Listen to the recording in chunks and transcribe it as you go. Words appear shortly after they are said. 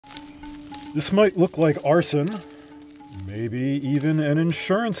This might look like arson, maybe even an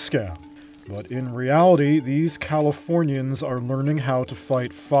insurance scam. But in reality, these Californians are learning how to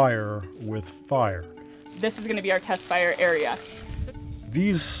fight fire with fire. This is going to be our test fire area.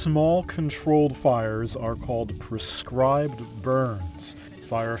 These small controlled fires are called prescribed burns.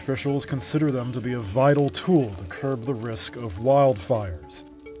 Fire officials consider them to be a vital tool to curb the risk of wildfires.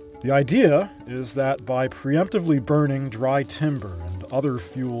 The idea is that by preemptively burning dry timber and other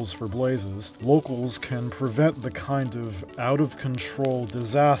fuels for blazes, locals can prevent the kind of out-of-control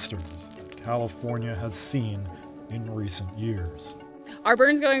disasters that California has seen in recent years. Our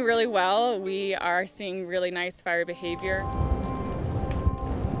burn's going really well. We are seeing really nice fire behavior.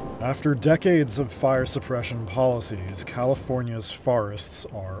 After decades of fire suppression policies, California's forests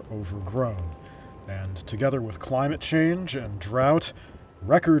are overgrown. And together with climate change and drought,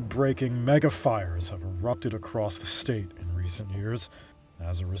 record-breaking mega-fires have erupted across the state in recent years.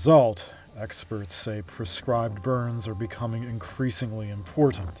 As a result, experts say prescribed burns are becoming increasingly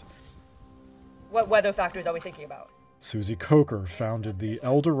important. What weather factors are we thinking about? Susie Coker founded the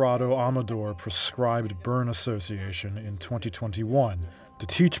El Dorado Amador Prescribed Burn Association in 2021 to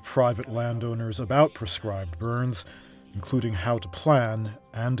teach private landowners about prescribed burns, including how to plan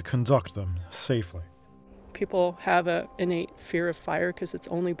and conduct them safely. People have an innate fear of fire because it's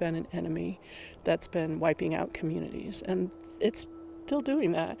only been an enemy that's been wiping out communities, and it's still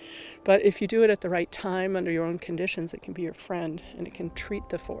doing that. But if you do it at the right time, under your own conditions, it can be your friend, and it can treat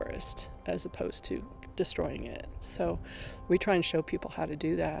the forest as opposed to destroying it. So we try and show people how to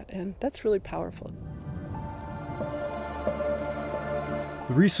do that, and that's really powerful.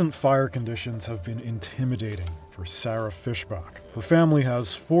 The recent fire conditions have been intimidating for Sarah Fishbach. Her family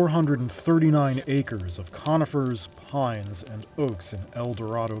has 439 acres of conifers, pines, and oaks in El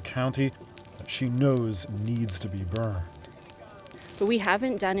Dorado County that she knows needs to be burned. But we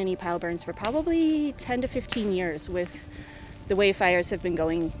haven't done any pile burns for probably 10 to 15 years with the way fires have been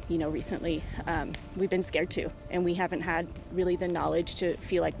going, recently. We've been scared to, and we haven't had really the knowledge to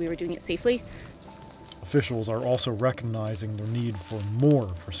feel like we were doing it safely. Officials are also recognizing the need for more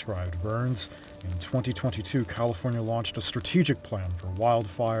prescribed burns. In 2022, California launched a strategic plan for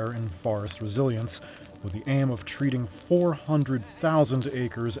wildfire and forest resilience with the aim of treating 400,000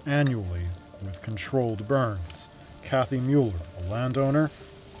 acres annually with controlled burns. Kathy Mueller, a landowner,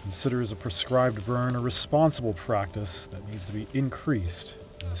 considers a prescribed burn a responsible practice that needs to be increased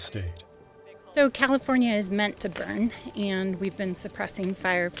in the state. So California is meant to burn, and we've been suppressing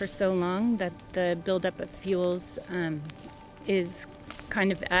fire for so long that the buildup of fuels is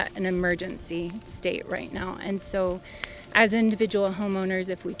kind of at an emergency state right now. And so as individual homeowners,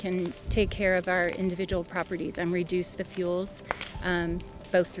 if we can take care of our individual properties and reduce the fuels,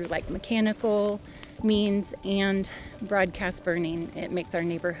 both through like mechanical means and broadcast burning, it makes our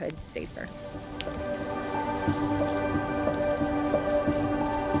neighborhoods safer.